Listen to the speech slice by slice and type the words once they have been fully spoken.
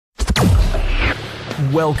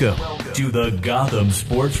Welcome to the Gotham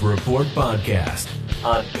Sports Report podcast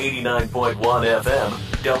on 89.1 FM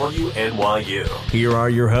WNYU. Here are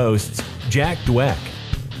your hosts, Jack Dweck,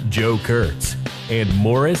 Joe Kurtz, and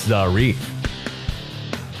Morris Zarif.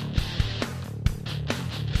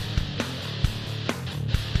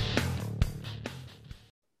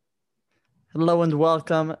 Hello and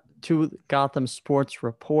welcome to Gotham Sports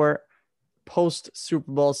Report post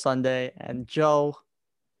Super Bowl Sunday. And Joe,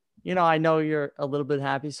 I know you're a little bit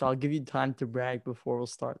happy, so I'll give you time to brag before we'll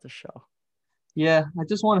start the show. Yeah, I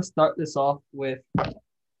just want to start this off with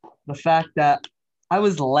the fact that I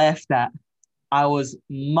was laughed at. I was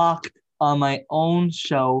mocked on my own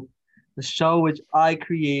show, the show which I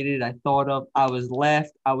created, I thought of. I was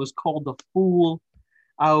laughed. I was called a fool.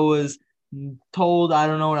 I was told I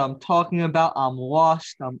don't know what I'm talking about. I'm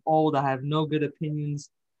washed. I'm old. I have no good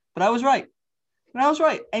opinions. But I was right. And I was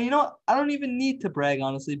right. And you know what? I don't even need to brag,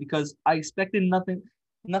 honestly, because I expected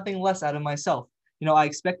nothing less out of myself. I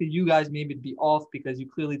expected you guys maybe to be off because you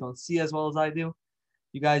clearly don't see as well as I do.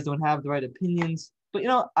 You guys don't have the right opinions. But,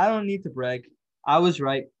 I don't need to brag. I was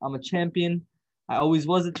right. I'm a champion. I always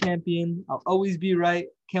was a champion. I'll always be right.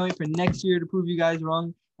 Can't wait for next year to prove you guys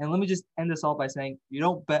wrong. And let me just end this all by saying, you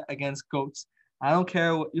don't bet against GOATs. I don't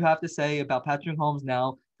care what you have to say about Patrick Mahomes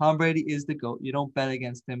now. Tom Brady is the GOAT. You don't bet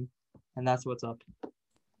against him. And that's what's up.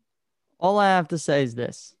 All I have to say is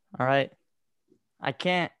this, all right? I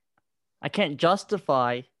can't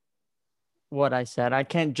justify what I said. I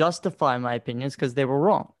can't justify my opinions because they were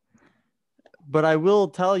wrong. But I will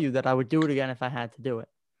tell you that I would do it again if I had to do it.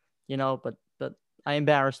 But I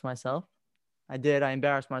embarrassed myself. I did. I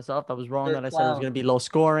embarrassed myself. I was wrong that I said it was going to be low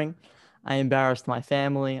scoring. I embarrassed my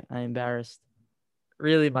family. I embarrassed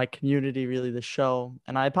really my community, really the show.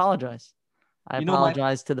 And I apologize. I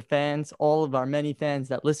apologize to the fans, all of our many fans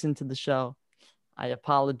that listen to the show. I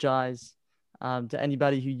apologize to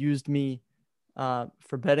anybody who used me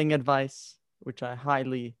for betting advice, which I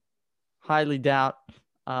highly, highly doubt.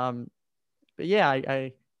 But yeah,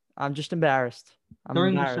 I'm just embarrassed.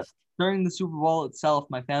 During the Super Bowl itself,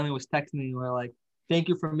 my family was texting me. We're like, thank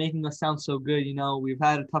you for making us sound so good. We've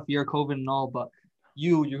had a tough year, COVID and all, but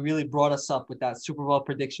you really brought us up with that Super Bowl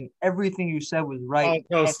prediction. Everything you said was right.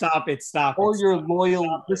 Oh, no, stop it. All your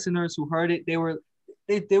loyal listeners who heard it, they were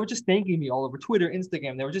just thanking me all over Twitter,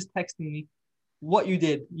 Instagram. They were just texting me what you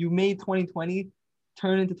did. You made 2020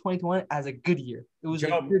 turn into 2021 as a good year. It was a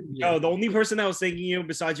good year. No, the only person that was thanking you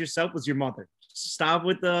besides yourself was your mother. Stop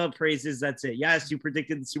with the praises. That's it. Yes, you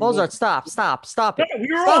predicted the Super Bowl. Mozart, stop it. No,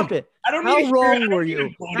 you're stop wrong. it. How wrong were you?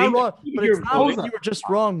 How wrong? But it's not like you were just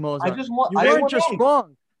wrong, Mozart. You weren't just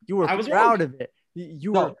wrong. You were proud of it.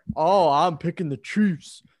 You were, I'm picking the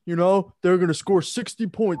Chiefs. They're going to score 60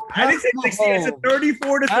 points. I didn't say 60. I said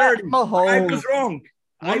 34-30. I was wrong.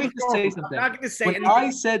 Let me just say something. I'm not going to say anything. I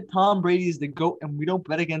said Tom Brady is the GOAT and we don't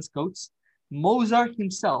bet against GOATs, Mozart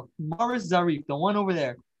himself, Morris Zarif, the one over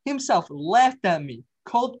there, himself laughed at me,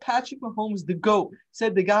 called Patrick Mahomes the GOAT,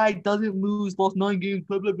 said the guy doesn't lose, lost 9 games,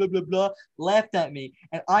 blah, blah, blah, blah, blah, laughed at me.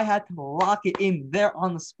 And I had to lock it in there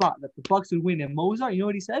on the spot that the Bucs would win. And Mozart, you know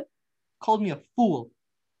what he said? Called me a fool.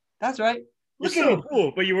 That's right. Look at a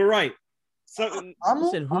fool, but you were right. So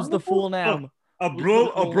listen, who's the fool now? A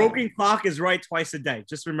broken clock is right twice a day.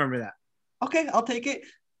 Just remember that. Okay, I'll take it.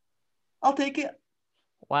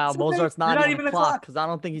 Wow, it's Mozart's okay. not even a clock because I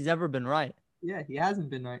don't think he's ever been right. Yeah, he hasn't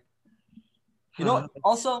been right. You know what?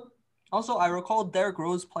 Also, I recall Derrick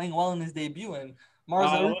Rose playing well in his debut, and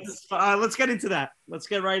let's get into that. Let's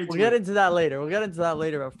get right into it. We'll get into that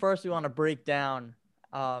later. But first, we want to break down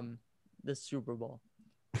the Super Bowl.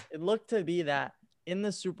 It looked to be that in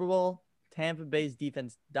the Super Bowl, Tampa Bay's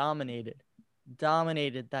defense dominated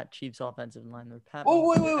that Chiefs offensive line.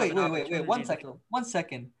 Wait. 1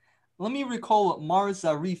 second. Let me recall what Morris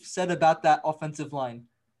Zarif said about that offensive line.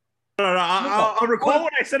 No. I'll recall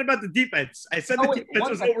what I said about the defense. I said the defense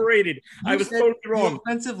was overrated. I was totally wrong.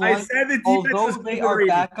 Offensive line, I said the defense was overrated. They are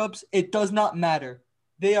backups, it does not matter.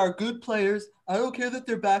 They are good players. I don't care that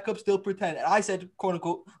they're backups, they'll pretend. And I said, quote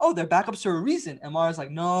unquote, they're backups for a reason. And Mara's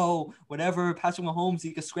like, no, whatever. Patrick Mahomes,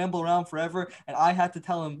 he could scramble around forever. And I had to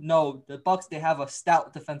tell him, no, the Bucs, they have a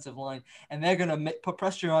stout defensive line. And they're going to put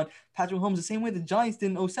pressure on Patrick Mahomes the same way the Giants did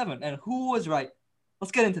in 2007. And who was right?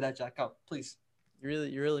 Let's get into that, Jack. Go, please.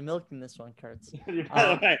 You're really milking this one, Kurtz.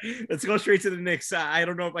 Let's go straight to the Knicks. I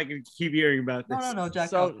don't know if I can keep hearing about this. No,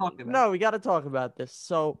 Jack. We got to talk about this.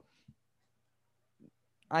 So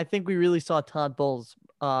I think we really saw Todd Bowles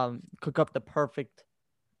cook up the perfect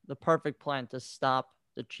plan to stop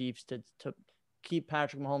the Chiefs, to keep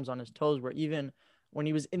Patrick Mahomes on his toes, where even when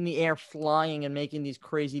he was in the air flying and making these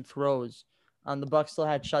crazy throws, the Bucs still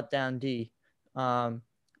had shut down D.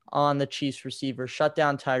 on the Chiefs receiver, shut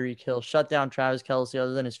down Tyreek Hill, shut down Travis Kelce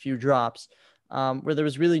other than his few drops, where there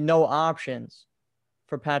was really no options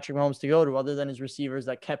for Patrick Mahomes to go to other than his receivers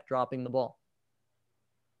that kept dropping the ball.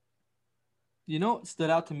 You know what stood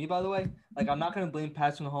out to me, by the way? Like, I'm not going to blame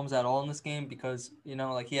Patrick Mahomes at all in this game because,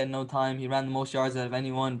 like, he had no time. He ran the most yards out of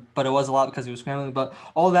anyone, but it was a lot because he was scrambling. But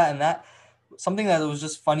all that and that, something that was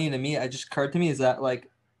just funny to me, it just occurred to me is that, like,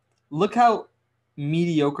 look how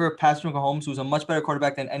mediocre Patrick Mahomes, who's a much better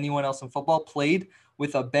quarterback than anyone else in football, played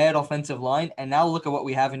with a bad offensive line. And now look at what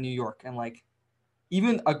we have in New York. And, like,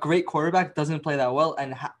 even a great quarterback doesn't play that well.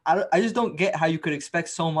 And I just don't get how you could expect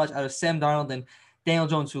so much out of Sam Darnold and Daniel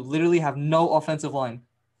Jones, who literally have no offensive line.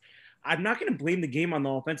 I'm not going to blame the game on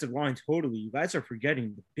the offensive line totally. You guys are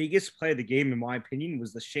forgetting the biggest play of the game, in my opinion,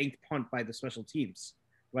 was the shanked punt by the special teams,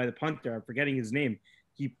 by the punter. I'm forgetting his name.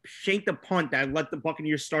 He shanked a punt that let the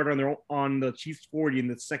Buccaneers start on the Chiefs 40 in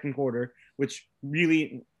the second quarter, which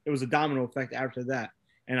really, it was a domino effect after that.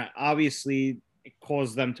 And obviously, it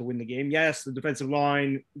caused them to win the game. Yes, the defensive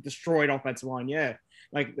line destroyed offensive line. Yeah.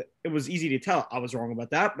 Like, it was easy to tell. I was wrong about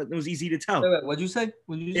that, but it was easy to tell. Wait, what'd you say?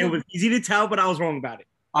 It was easy to tell, but I was wrong about it.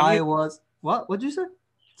 What? What'd you say?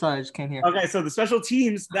 Sorry, I just can't hear. Okay, so the special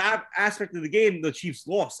teams, that aspect of the game, the Chiefs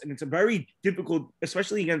lost. And it's a very difficult,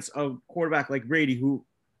 especially against a quarterback like Brady, who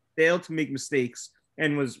failed to make mistakes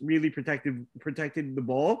and was really protected the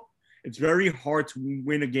ball. It's very hard to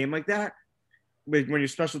win a game like that when your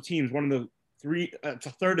special teams, one of the a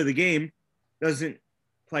third of the game, doesn't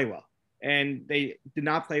play well. And they did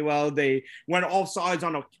not play well. They went off sides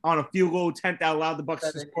on a field goal attempt that allowed the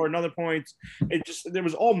Bucs to score another point. There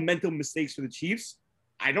was all mental mistakes for the Chiefs.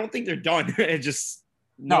 I don't think they're done. They're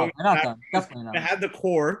not done. Definitely not. They had the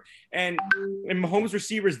core, and Mahomes'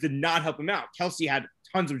 receivers did not help him out. Kelce had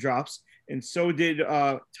tons of drops, and so did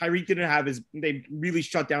Tyreek. Didn't have his. They really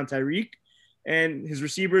shut down Tyreek. And his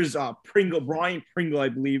receivers, Brian Pringle, I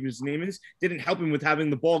believe his name is, didn't help him with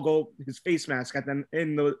having the ball go his face mask at them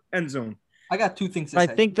in the end zone. I got two things to say. I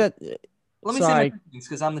think that. Let me say my things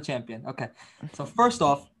because I'm the champion. Okay. So first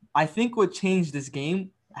off, I think what changed this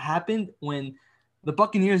game happened when the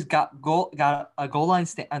Buccaneers got a goal line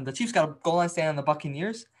stand, and the Chiefs got a goal line stand on the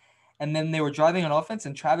Buccaneers, and then they were driving on offense,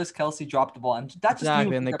 and Travis Kelce dropped the ball, and that just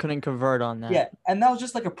and they couldn't convert on that. Yeah, and that was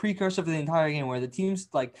just like a precursor for the entire game, where the teams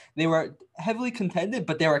they were heavily contended,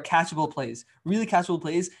 but they were catchable plays, really catchable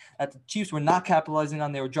plays that the Chiefs were not capitalizing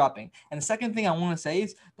on. They were dropping. And the second thing I want to say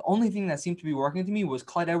is the only thing that seemed to be working to me was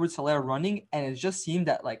Clyde Edwards-Helaire running, and it just seemed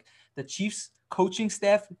that the Chiefs coaching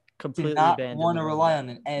staff completely did not want to rely on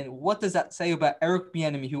it. And what does that say about Eric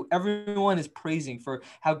Bieniemy, who everyone is praising for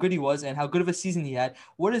how good he was and how good of a season he had?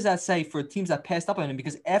 What does that say for teams that passed up on him?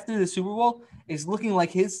 Because after the Super Bowl, it's looking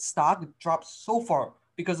like his stock dropped so far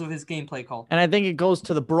because of his gameplay call. And I think it goes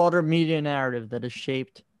to the broader media narrative that has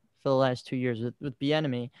shaped for the last 2 years with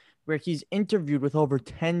Bieniemy, where he's interviewed with over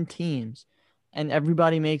 10 teams and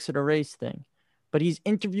everybody makes it a race thing. But he's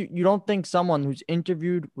interviewed. You don't think someone who's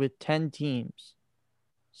interviewed with 10 teams,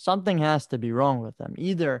 something has to be wrong with them,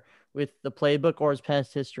 either with the playbook or his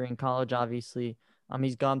past history in college. Obviously,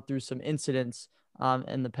 he's gone through some incidents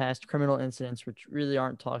in the past, criminal incidents, which really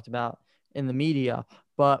aren't talked about in the media.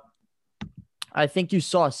 But I think you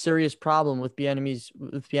saw a serious problem with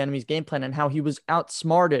Bieniemy's game plan and how he was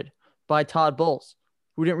outsmarted by Todd Bowles,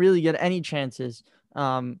 who didn't really get any chances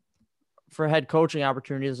for head coaching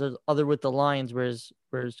opportunities other with the Lions, where his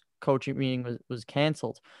coaching meeting was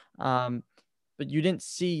canceled. But you didn't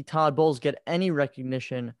see Todd Bowles get any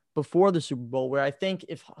recognition before the Super Bowl, where I think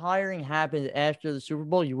if hiring happened after the Super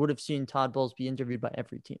Bowl, you would have seen Todd Bowles be interviewed by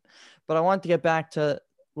every team. But I want to get back to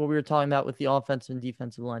what we were talking about with the offensive and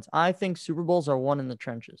defensive lines. I think Super Bowls are won in the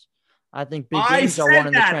trenches. I think big games are won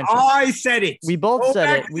in the trenches. I said it. We both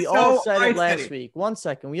said it. We all said it last week. 1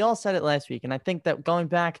 second. We all said it last week. And I think that going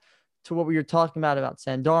back to what we were talking about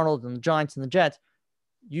Sam Darnold and the Giants and the Jets,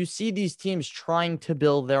 you see these teams trying to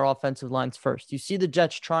build their offensive lines first. You see the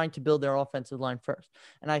Jets trying to build their offensive line first.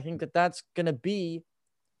 And I think that that's going to be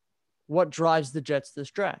what drives the Jets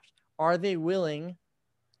this draft. Are they willing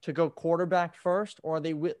to go quarterback first, or are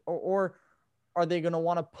they going to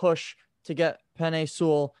want to push to get Penei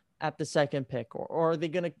Sewell at the second pick, or are they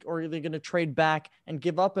going to trade back and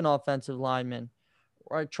give up an offensive lineman,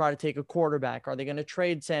 or try to take a quarterback? Are they going to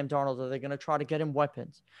trade Sam Darnold? Are they going to try to get him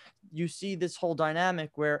weapons? You see this whole dynamic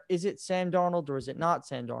where, is it Sam Darnold or is it not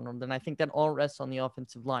Sam Darnold? And I think that all rests on the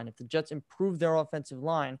offensive line. If the Jets improve their offensive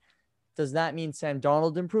line, does that mean Sam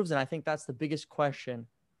Darnold improves? And I think that's the biggest question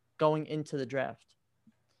going into the draft.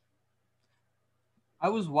 I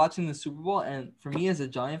was watching the Super Bowl, and for me as a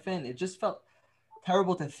Giant fan, it just felt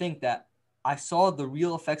terrible to think that I saw the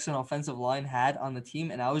real effects an offensive line had on the team,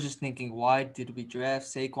 and I was just thinking, why did we draft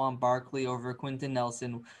Saquon Barkley over Quentin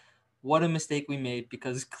Nelson? What a mistake we made,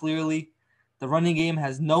 because clearly the running game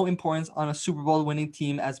has no importance on a Super Bowl winning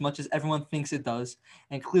team as much as everyone thinks it does.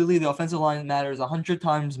 And clearly the offensive line matters 100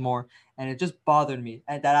 times more. And it just bothered me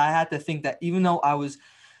and that I had to think that even though I was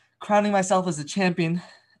crowning myself as a champion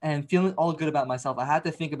and feeling all good about myself, I had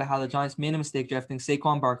to think about how the Giants made a mistake drafting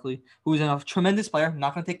Saquon Barkley, who is a tremendous player. I'm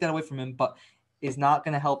not going to take that away from him, but is not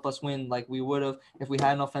going to help us win like we would have if we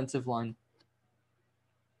had an offensive line.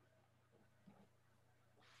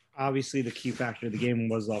 Obviously, the key factor of the game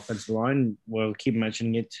was the offensive line. We'll keep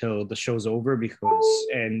mentioning it till the show's over because,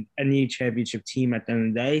 and any championship team at the end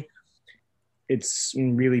of the day, it's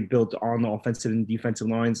really built on the offensive and defensive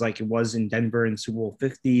lines like it was in Denver in Super Bowl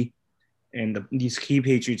 50. And these key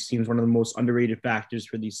Patriots teams, one of the most underrated factors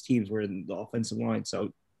for these teams were in the offensive line.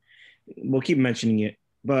 So we'll keep mentioning it.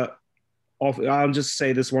 But I'll just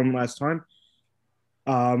say this one last time.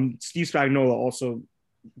 Steve Spagnuolo also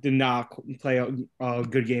did not play a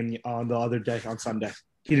good game on the other day on Sunday.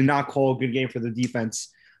 He did not call a good game for the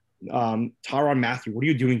defense. Tyrann Mathieu, what are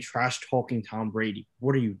you doing trash talking Tom Brady?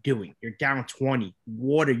 What are you doing? You're down 20.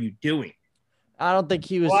 What are you doing? I don't think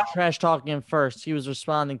he was trash talking him first. He was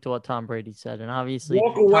responding to what Tom Brady said, and obviously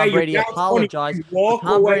Walk away, Tom Brady you're down 20. apologized. Walk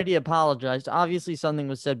Tom away. Brady apologized. Obviously, something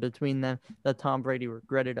was said between them that Tom Brady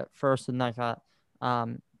regretted at first, and that got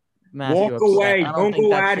Matthew Walk upset. away. I Don't think go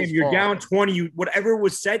that's at him. his You're fault. down 20. Whatever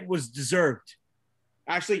was said was deserved.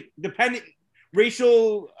 Actually, depending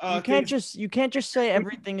racial. You can't just say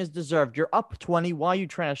everything is deserved. You're up 20. Why are you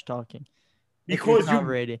trash talking? Because Tom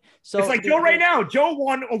Brady. So it's like Joe right now. Joe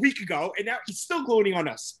won a week ago, and now he's still gloating on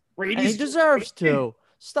us. And he deserves to.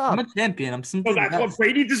 Stop. I'm a champion. I'm simply So that's what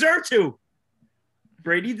Brady deserved to.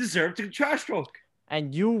 Brady deserved to trash talk.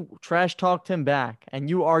 And you trash talked him back, and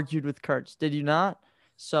you argued with Kurtz, did you not?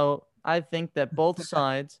 So I think that both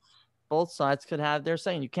sides could have their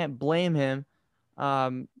say. You can't blame him.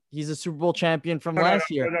 He's a Super Bowl champion from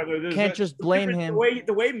last year. You can't just blame him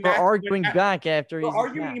the way for arguing back after he's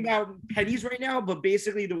arguing about pennies right now, but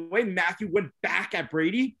basically the way Matthew went back at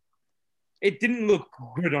Brady, it didn't look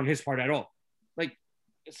good on his part at all. Like,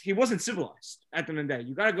 he wasn't civilized at the end of the day.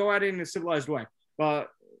 You got to go at it in a civilized way. But,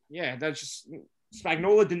 yeah, that's just –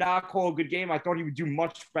 Spagnuolo did not call a good game. I thought he would do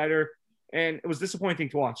much better. And it was disappointing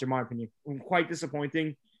to watch, in my opinion. Quite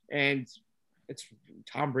disappointing. And it's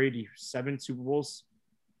Tom Brady, 7 Super Bowls.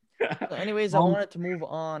 So anyways, I wanted to move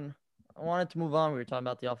on. We were talking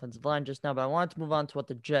about the offensive line just now, but I wanted to move on to what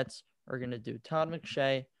the Jets are going to do. Todd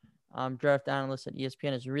McShay, draft analyst at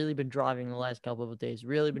ESPN, has really been driving the last couple of days,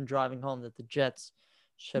 really been driving home that the Jets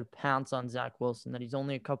should pounce on Zach Wilson, that he's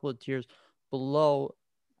only a couple of tiers below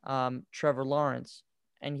Trevor Lawrence,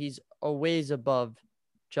 and he's a ways above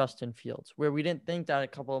Justin Fields, where we didn't think that a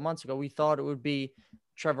couple of months ago. We thought it would be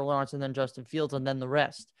Trevor Lawrence and then Justin Fields and then the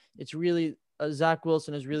rest. It's really Zach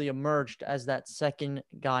Wilson has really emerged as that second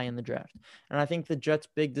guy in the draft. And I think the Jets'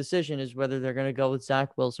 big decision is whether they're going to go with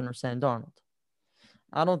Zach Wilson or Sam Darnold.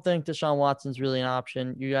 I don't think Deshaun Watson's really an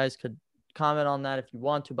option. You guys could comment on that if you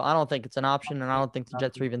want to, but I don't think it's an option, and I don't think the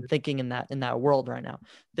Jets are even thinking in that world right now.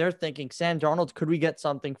 They're thinking, Sam Darnold, could we get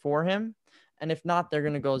something for him? And if not, they're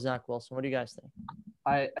going to go Zach Wilson. What do you guys think?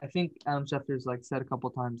 I think Adam Schefter's said a couple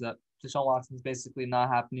of times that Deshaun Watson's basically not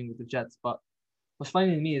happening with the Jets, but what's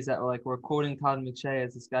funny to me is that we're quoting Todd McShay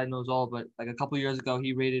as this guy knows all, but a couple of years ago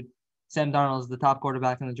he rated Sam Darnold as the top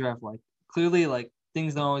quarterback in the draft. Clearly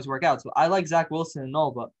things don't always work out. So I like Zach Wilson and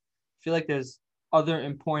all, but I feel like there's other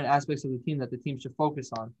important aspects of the team that the team should focus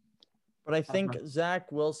on. But I think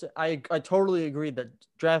Zach Wilson, I totally agree that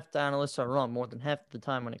draft analysts are wrong more than half the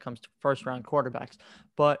time when it comes to first-round quarterbacks.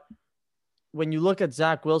 But when you look at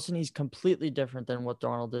Zach Wilson, he's completely different than what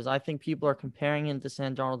Darnold is. I think people are comparing him to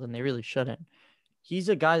Sam Darnold, and they really shouldn't. He's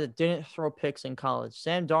a guy that didn't throw picks in college.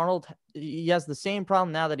 Sam Darnold, he has the same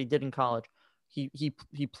problem now that he did in college. He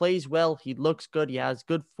plays well. He looks good. He has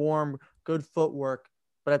good form, good footwork.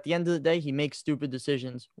 But at the end of the day, he makes stupid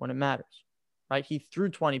decisions when it matters, right? He threw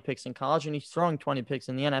 20 picks in college, and he's throwing 20 picks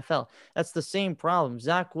in the NFL. That's the same problem.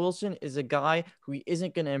 Zach Wilson is a guy who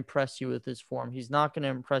isn't going to impress you with his form. He's not going to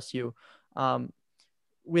impress you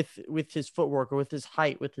with his footwork or with his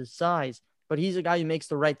height, with his size. But he's a guy who makes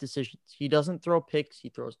the right decisions. He doesn't throw picks. He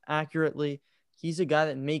throws accurately. He's a guy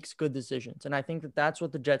that makes good decisions. And I think that that's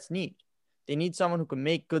what the Jets need. They need someone who can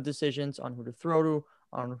make good decisions on who to throw to,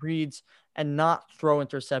 on reads, and not throw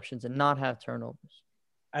interceptions and not have turnovers.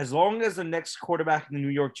 As long as the next quarterback in the New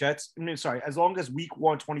York Jets, as long as week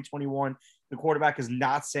 1, 2021, the quarterback is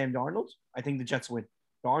not Sam Darnold, I think the Jets win.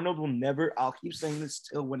 Darnold will never, I'll keep saying this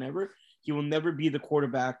till whenever, he will never be the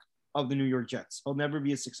quarterback of the New York Jets. He'll never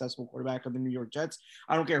be a successful quarterback of the New York Jets.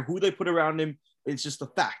 I don't care who they put around him. It's just a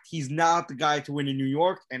fact. He's not the guy to win in New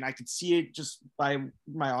York, and I could see it just by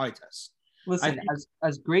my eye test. Listen,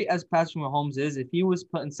 as great as Patrick Mahomes is, if he was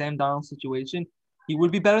put in Sam Darnold's situation, he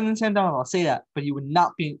would be better than Sam Darnold. I'll say that, but he would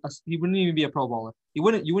not be. He wouldn't even be a Pro Bowler. You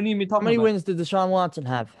wouldn't even be talking. How many about wins did Deshaun Watson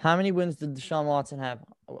have? How many wins did Deshaun Watson have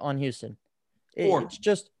on Houston? 4. It's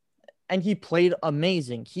just, and he played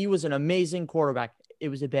amazing. He was an amazing quarterback. It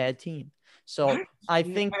was a bad team. So I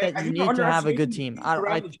think that you need to have a good team.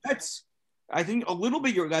 I think a little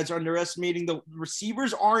bit your guys are underestimating the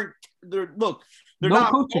receivers. They're no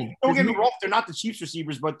not coaching. Don't get me wrong, they're not the Chiefs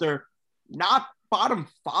receivers, but they're not bottom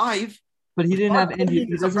 5. But he didn't have Indy.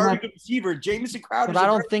 He's a very good receiver. Jamison Crowder. But I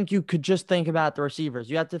don't think you could just think about the receivers.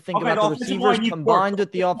 You have to think about the receivers combined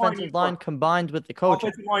with the offensive line, combined with the coaching.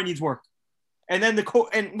 Offensive line needs work. And then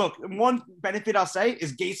and look, one benefit I'll say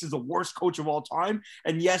is Gase is the worst coach of all time.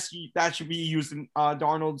 And yes, that should be used in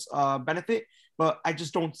Darnold's benefit. But I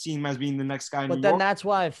just don't see him as being the next guy in New York. But then that's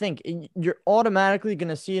why I think you're automatically going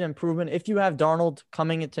to see an improvement. If you have Darnold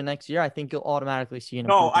coming into next year, I think you'll automatically see an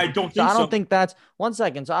improvement. No, I don't think so. I don't think that's – 1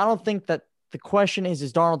 second. So I don't think that the question is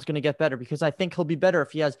Darnold's going to get better, because I think he'll be better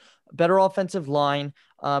if he has a better offensive line,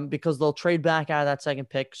 because they'll trade back out of that second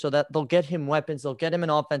pick so that they'll get him weapons. They'll get him an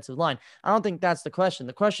offensive line. I don't think that's the question.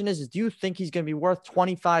 The question is do you think he's going to be worth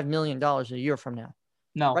 $25 million a year from now?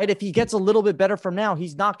 No. Right? If he gets a little bit better from now,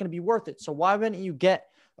 he's not going to be worth it. So why wouldn't you get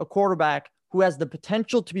a quarterback who has the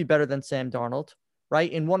potential to be better than Sam Darnold,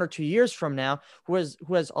 right, in 1 or 2 years from now, who has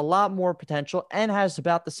a lot more potential and has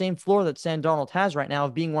about the same floor that Sam Darnold has right now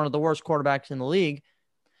of being one of the worst quarterbacks in the league,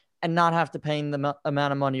 and not have to pay the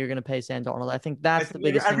amount of money you're going to pay Sam Darnold? I think that's the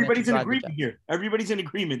biggest thing. Everybody's in agreement here. Everybody's in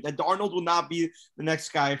agreement that Darnold will not be the next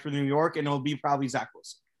guy for New York, and it'll be probably Zach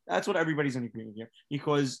Wilson. That's what everybody's in agreement here,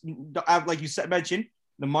 because, like you mentioned,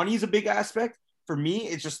 the money is a big aspect. For me,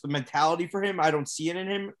 it's just the mentality for him. I don't see it in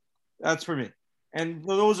him. That's for me. And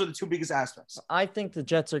those are the two biggest aspects. I think the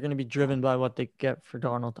Jets are going to be driven by what they get for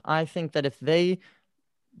Darnold. I think that if they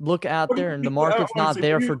look out there and the market's not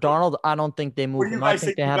there for Darnold, I don't think they move him. I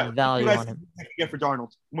think they have a value on him. They can get for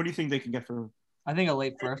Darnold. What do you think they can get for him? I think a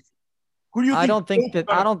late first. Who do you think? I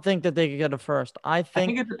don't think that they could get a first. I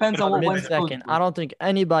think it depends on what mid second. I don't think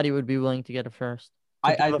anybody would be willing to get a first.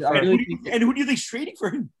 And who do you think's trading for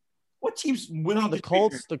him? What team's willing to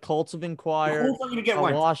trade? The Colts have inquired. The Colts are going to get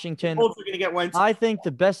Wentz. Washington. The Colts are going to get Wentz. I think the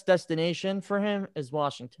best destination for him is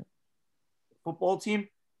Washington. Football team?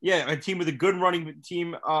 Yeah, a team with a good running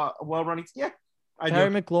team, well-running team. Yeah, Terry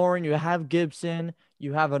McLaurin, you have Gibson.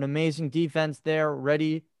 You have an amazing defense there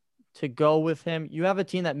ready to go with him. You have a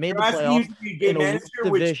team that made the playoffs in a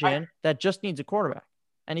division that just needs a quarterback.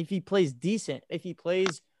 And if he plays decent, if he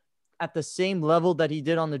plays at the same level that he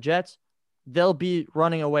did on the Jets, they'll be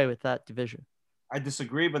running away with that division. I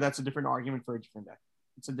disagree, but that's a different argument for a different day.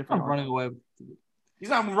 It's a different running away. He's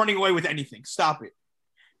not running away with anything. Stop it.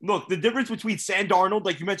 Look, the difference between Sam Darnold,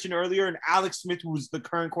 like you mentioned earlier, and Alex Smith, who's the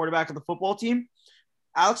current quarterback of the football team,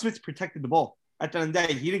 Alex Smith protected the ball. At the end of the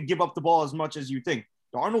day, he didn't give up the ball as much as you think.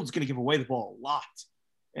 Darnold's going to give away the ball a lot.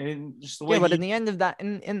 And just the way but in the end of that,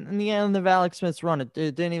 in the end of Alex Smith's run, it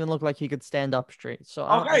didn't even look like he could stand up straight. So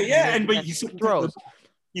but he still throws.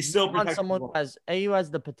 He's still someone who has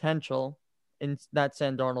the potential in that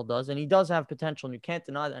Sam Darnold does, and he does have potential, and you can't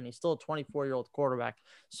deny that. And he's still a 24-year-old quarterback,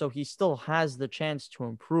 so he still has the chance to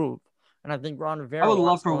improve. And I think Ron Rivera, I would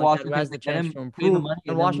love for Washington has the chance to improve.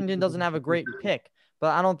 And Washington doesn't have a great pick,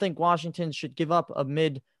 but I don't think Washington should give up a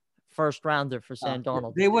mid-first rounder for Sam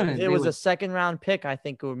Darnold. They wouldn't. If it was a second-round pick, I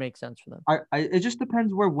think it would make sense for them. It just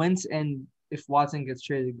depends where Wentz and if Watson gets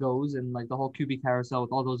traded goes, and like the whole QB carousel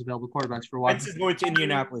with all those available quarterbacks for Watson. Wentz is going to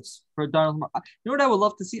Indianapolis. For Darnold. You know what I would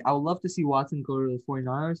love to see? I would love to see Watson go to the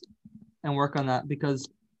 49ers and work on that, because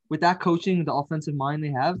with that coaching, the offensive mind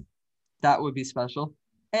they have, that would be special.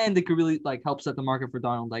 And it could really like help set the market for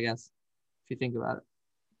Darnold, I guess, if you think about it.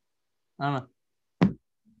 I don't know.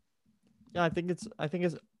 Yeah,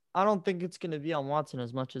 I don't think it's going to be on Watson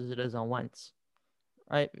as much as it is on Wentz,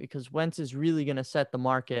 right? Because Wentz is really going to set the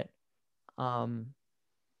market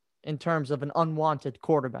in terms of an unwanted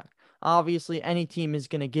quarterback. Obviously, any team is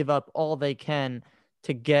going to give up all they can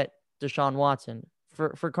to get Deshaun Watson.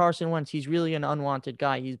 For Carson Wentz, he's really an unwanted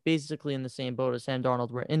guy. He's basically in the same boat as Sam Darnold,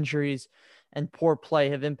 where injuries and poor play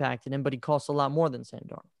have impacted him, but he costs a lot more than Sam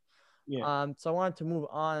Darnold. Yeah. So I wanted to move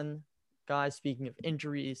on, guys, speaking of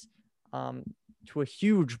injuries, to a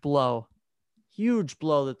huge blow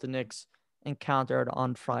that the Knicks encountered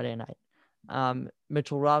on Friday night.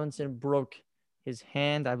 Mitchell Robinson broke his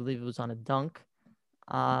hand. I believe it was on a dunk.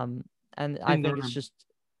 And I think it's just,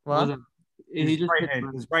 well, He just hit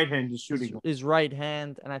His right hand is shooting. his right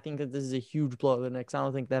hand, and I think that this is a huge blow to the Knicks. I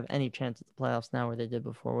don't think they have any chance at the playoffs now where they did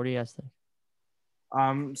before. What do you guys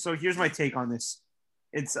think? So here's my take on this.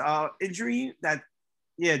 It's injury that,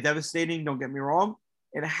 yeah, devastating. Don't get me wrong.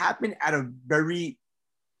 It happened at a very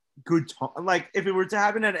good time. Like, if it were to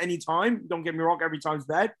happen at any time, don't get me wrong, every time's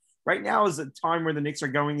bad. Right now is a time where the Knicks are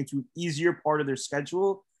going into an easier part of their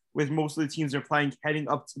schedule, with most of the teams they're playing heading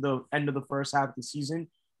up to the end of the first half of the season,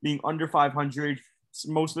 being under 500.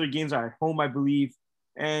 Most of the games are at home, I believe.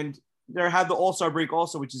 And they have the All-Star break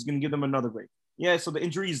also, which is going to give them another break. Yeah, so the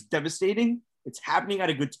injury is devastating. It's happening at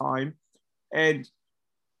a good time. And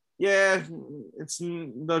yeah, it's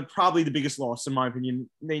probably the biggest loss in my opinion.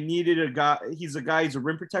 They needed a guy. He's a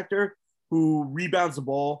rim protector who rebounds the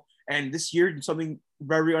ball. And this year, something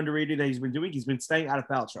very underrated that he's been doing, he's been staying out of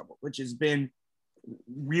foul trouble, which has been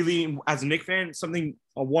really, as a Knicks fan, something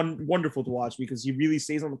wonderful to watch, because he really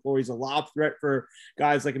stays on the floor. He's a lob threat for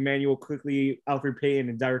guys like Emmanuel Quickly, Alfred Payton,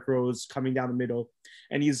 and Derrick Rose coming down the middle.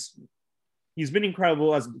 And he's been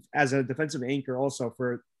incredible as a defensive anchor also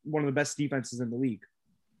for one of the best defenses in the league.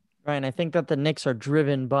 Right, and I think that the Knicks are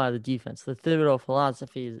driven by the defense. The Thibodeau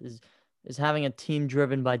philosophy is having a team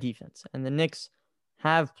driven by defense, and the Knicks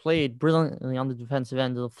have played brilliantly on the defensive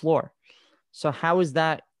end of the floor. So how is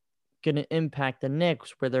that going to impact the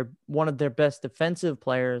Knicks, where one of their best defensive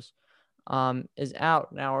players is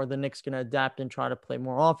out now? Are the Knicks going to adapt and try to play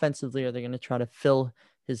more offensively? Are they going to try to fill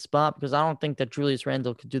his spot? Because I don't think that Julius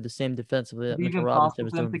Randle could do the same defensively that Mitchell Robinson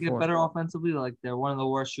was doing to before. Get better offensively, like they're one of the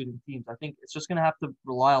worst shooting teams. I think it's just going to have to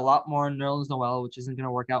rely a lot more on Nerlens Noel, which isn't going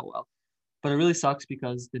to work out well. But it really sucks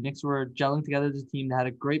because the Knicks were gelling together as a team that had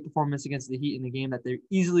a great performance against the Heat in the game that they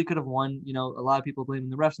easily could have won. You know, a lot of people blaming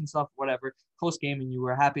the refs and stuff, whatever. Close game, and you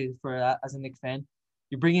were happy for that as a Knicks fan.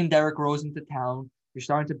 You bring in Derrick Rose into town. You're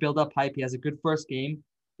starting to build up hype. He has a good first game.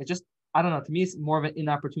 It just, I don't know. To me, it's more of an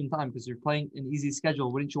inopportune time because you're playing an easy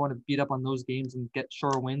schedule. Wouldn't you want to beat up on those games and get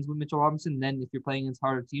sure wins with Mitchell Robinson? And then if you're playing against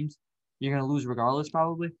harder teams, you're going to lose regardless,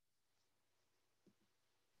 probably.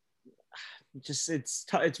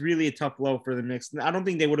 It's really a tough blow for the Knicks. I don't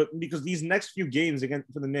think they would have, because these next few games again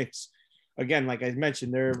for the Knicks, again, like I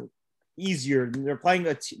mentioned, they're easier. They're playing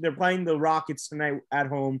the Rockets tonight at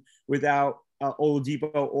home without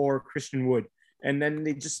Oladipo or Christian Wood, and then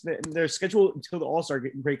their schedule until the All-Star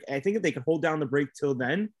break. I think if they could hold down the break till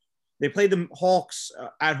then, they play the Hawks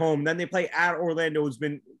at home, then they play at Orlando, who's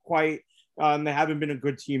been quite. They haven't been a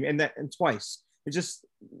good team, and twice. It's just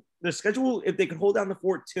their schedule. If they could hold down the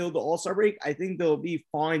fort till the All-Star break, I think they'll be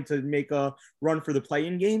fine to make a run for the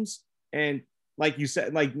play-in games. And like you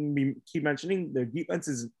said, like we keep mentioning, their defense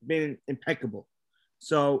has been impeccable.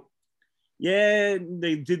 So yeah,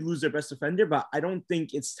 they did lose their best defender, but I don't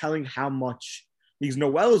think it's telling how much. Because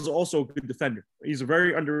Noel is also a good defender. He's a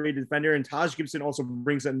very underrated defender, and Taj Gibson also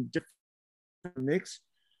brings in different mix.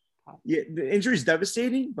 Yeah, the injury is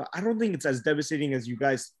devastating, but I don't think it's as devastating as you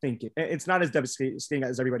guys think it. It's not as devastating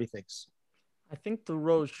as everybody thinks. I think the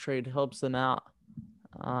Rose trade helps them out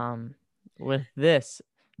with this,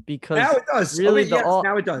 because now it does. Really,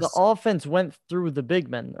 now it does. The offense went through the big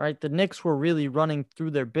men, right? The Knicks were really running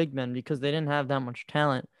through their big men because they didn't have that much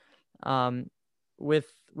talent with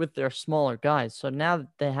their smaller guys. So now that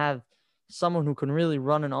they have someone who can really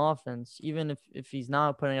run an offense, even if he's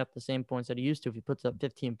not putting up the same points that he used to, if he puts up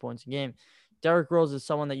 15 points a game, Derrick Rose is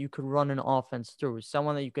someone that you could run an offense through,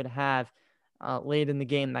 someone that you could have late in the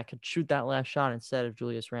game that could shoot that last shot instead of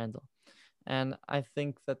Julius Randle. And I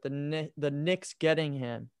think that the Knicks getting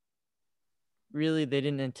him, really, they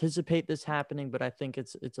didn't anticipate this happening, but I think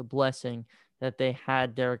it's a blessing that they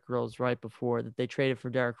had Derrick Rose that they traded for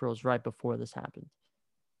Derrick Rose right before this happened.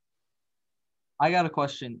 I got a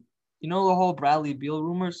question. You know the whole Bradley Beal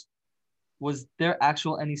rumors? Was there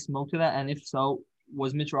any smoke to that? And if so,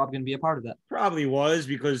 was Mitch Rob going to be a part of that? Probably was,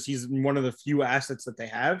 because he's one of the few assets that they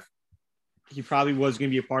have. He probably was going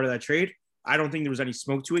to be a part of that trade. I don't think there was any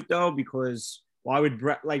smoke to it, though, because why would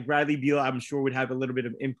Bradley Beal, I'm sure, would have a little bit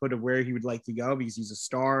of input of where he would like to go, because he's a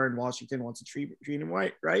star and Washington wants to treat him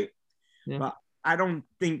right? Yeah. But I don't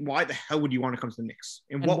think, why the hell would you want to come to the Knicks?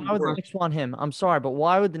 And why would the Knicks want him? I'm sorry, but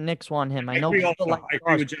why would the Knicks want him? I agree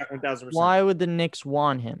with Jack 1,000%. Why would the Knicks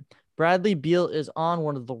want him? Bradley Beal is on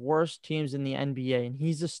one of the worst teams in the NBA, and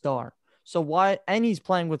he's a star. So why? And he's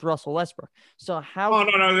playing with Russell Westbrook. So how? Oh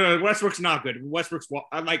no! Westbrook's not good. Westbrook's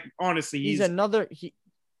honestly, his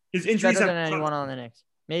injuries better than anyone on the Knicks.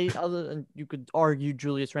 Maybe other than, you could argue,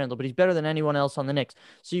 Julius Randle, but he's better than anyone else on the Knicks.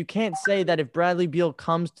 So you can't say that if Bradley Beal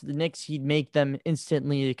comes to the Knicks, he'd make them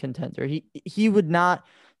instantly a contender. He would not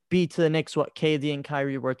be to the Knicks what KD and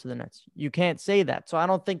Kyrie were to the Nets. You can't say that. So I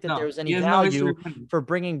don't think that No, there's any he has no history value winning. for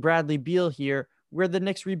bringing Bradley Beal here where the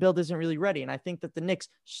Knicks rebuild isn't really ready. And I think that the Knicks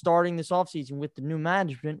starting this offseason with the new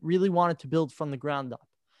management really wanted to build from the ground up.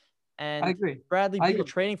 And I agree.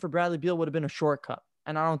 Trading for Bradley Beal would have been a shortcut.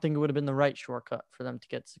 And I don't think it would have been the right shortcut for them to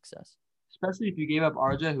get success. Especially if you gave up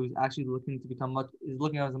RJ, who's actually looking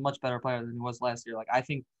as a much better player than he was last year. Like I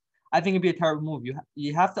think it'd be a terrible move.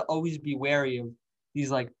 You have to always be wary of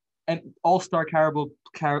these like all-star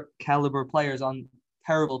caliber players on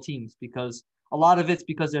terrible teams because a lot of it's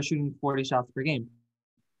because they're shooting 40 shots per game.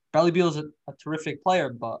 Bradley Beal is a terrific player,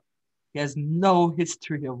 but he has no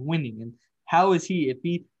history of winning. And how is he, if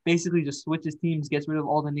he basically just switches teams, gets rid of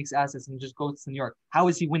all the Knicks assets, and just goes to New York, how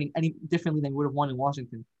is he winning any differently than he would have won in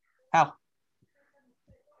Washington? How?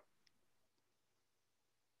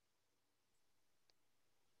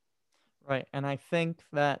 Right. And I think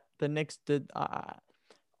that the Knicks did.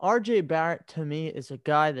 RJ Barrett, to me, is a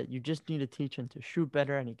guy that you just need to teach him to shoot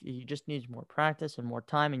better, and he just needs more practice and more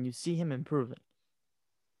time, and you see him improving.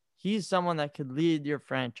 He's someone that could lead your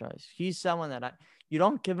franchise. He's someone that you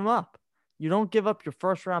don't give him up. You don't give up your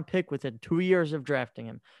first-round pick within 2 years of drafting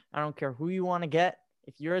him. I don't care who you want to get.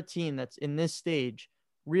 If you're a team that's in this stage,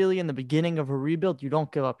 really in the beginning of a rebuild, you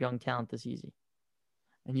don't give up young talent this easy.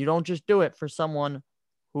 And you don't just do it for someone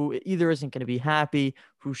who either isn't going to be happy,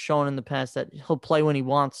 who's shown in the past that he'll play when he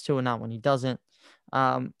wants to and not when he doesn't.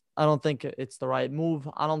 I don't think it's the right move.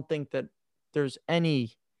 I don't think that there's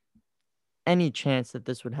any chance that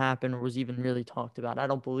this would happen or was even really talked about. I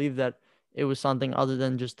don't believe that it was something other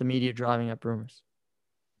than just the media driving up rumors.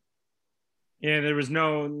 Yeah, there was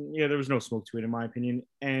no smoke to it, in my opinion.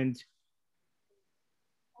 And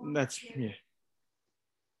that's, yeah.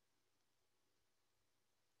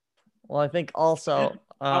 Well, I think also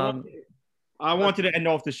I wanted to end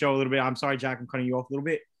off the show a little bit. I'm sorry, Jack, I'm cutting you off a little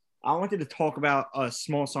bit. I wanted to talk about a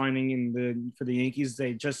small signing for the Yankees.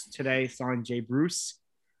 They just today signed Jay Bruce.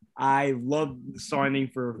 I love the signing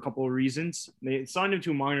for a couple of reasons. They signed him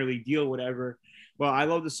to a minor league deal, whatever. Well, I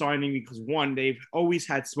love the signing because, one, they've always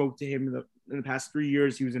had smoke to him in the past 3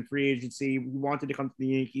 years. He was in free agency. He wanted to come to the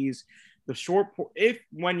Yankees. The short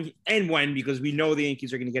when, because we know the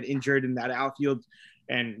Yankees are going to get injured in that outfield,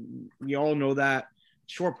 and we all know that.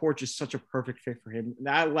 Short porch is such a perfect fit for him.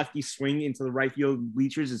 That lefty swing into the right field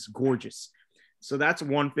bleachers is gorgeous. So that's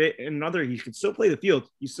one fit. And another, he can still play the field.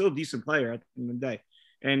 He's still a decent player at the end of the day.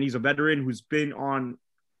 And he's a veteran who's been on,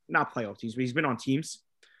 not playoff teams, but he's been on teams.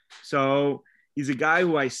 So he's a guy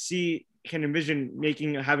who I see can envision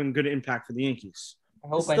having good impact for the Yankees.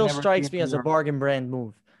 It still strikes me as a bargain brand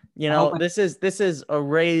move. You know, this is a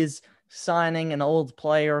Rays signing an old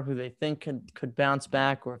player who they think could bounce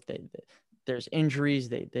back, or if there's injuries,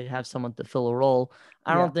 they have someone to fill a role.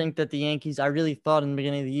 I don't think that the Yankees, I really thought in the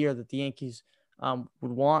beginning of the year that the Yankees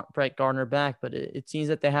would want Brett Gardner back, but it seems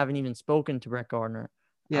that they haven't even spoken to Brett Gardner.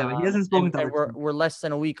 Yeah, but he hasn't spoken to and we're less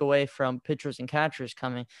than a week away from pitchers and catchers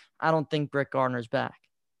coming. I don't think Brett Gardner's back.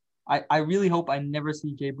 I really hope I never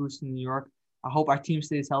see Jay Bruce in New York. I hope our team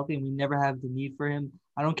stays healthy and we never have the need for him.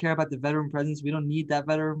 I don't care about the veteran presence. We don't need that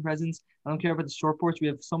veteran presence. I don't care about the short porch. We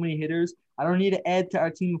have so many hitters. I don't need to add to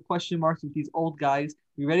our team of question marks with these old guys.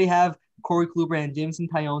 We already have Corey Kluber and Jameson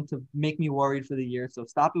Taillon to make me worried for the year. So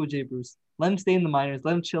stop it with Jay Bruce. Let him stay in the minors.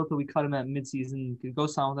 Let him chill till we cut him at midseason. We can go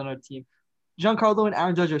sign with another team. Giancarlo and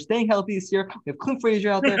Aaron Judge are staying healthy this year. We have Clint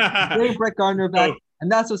Frazier out there. Bring Brett Gardner back.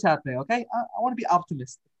 And that's what's happening, okay? I want to be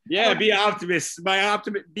optimistic. Yeah, be an optimist. By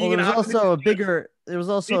optimist, there was also a bigger move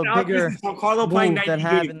that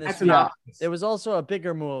happened this week. There was also a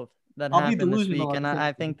bigger move that happened this week, and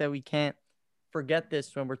I think that we can't forget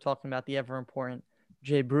this when we're talking about the ever important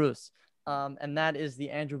Jay Bruce, and that is the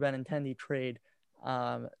Andrew Benintendi trade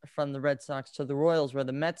from the Red Sox to the Royals, where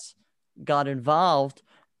the Mets got involved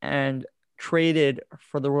and traded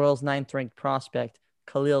for the Royals' 9th-ranked prospect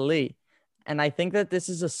Khalil Lee, and I think that this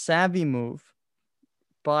is a savvy move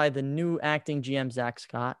by the new acting GM, Zach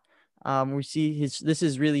Scott. We see this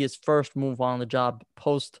is really his first move on the job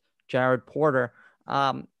post Jared Porter.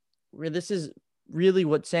 Where this is really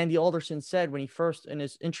what Sandy Alderson said when he first in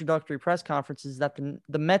his introductory press conferences, that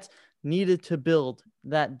the Mets needed to build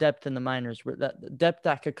that depth in the minors, that depth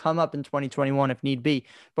that could come up in 2021 if need be,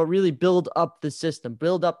 but really build up the system,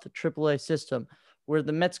 build up the AAA system where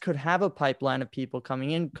the Mets could have a pipeline of people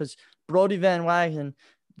coming in, because Brodie Van Wagenen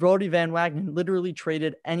literally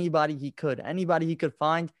traded anybody he could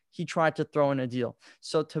find. He tried to throw in a deal.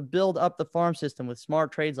 So to build up the farm system with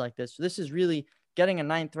smart trades like this is really getting a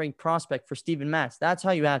 9th-ranked prospect for Steven Matz. That's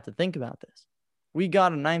how you have to think about this. We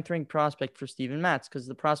got a 9th-ranked prospect for Steven Matz because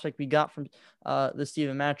the prospect we got from the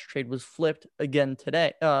Steven Matz trade was flipped again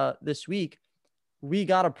this week. We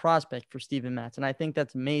got a prospect for Steven Matz, and I think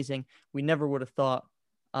that's amazing. We never would have thought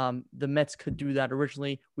the Mets could do that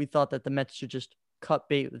originally. We thought that the Mets should just cut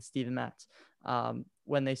bait with Steven Matz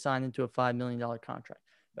when they signed into a $5 million contract.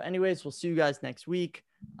 But anyways, we'll see you guys next week.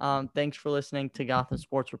 Thanks for listening to Gotham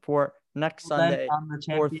Sports Report. Next Sunday,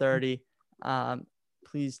 4:30.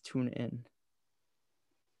 Please tune in.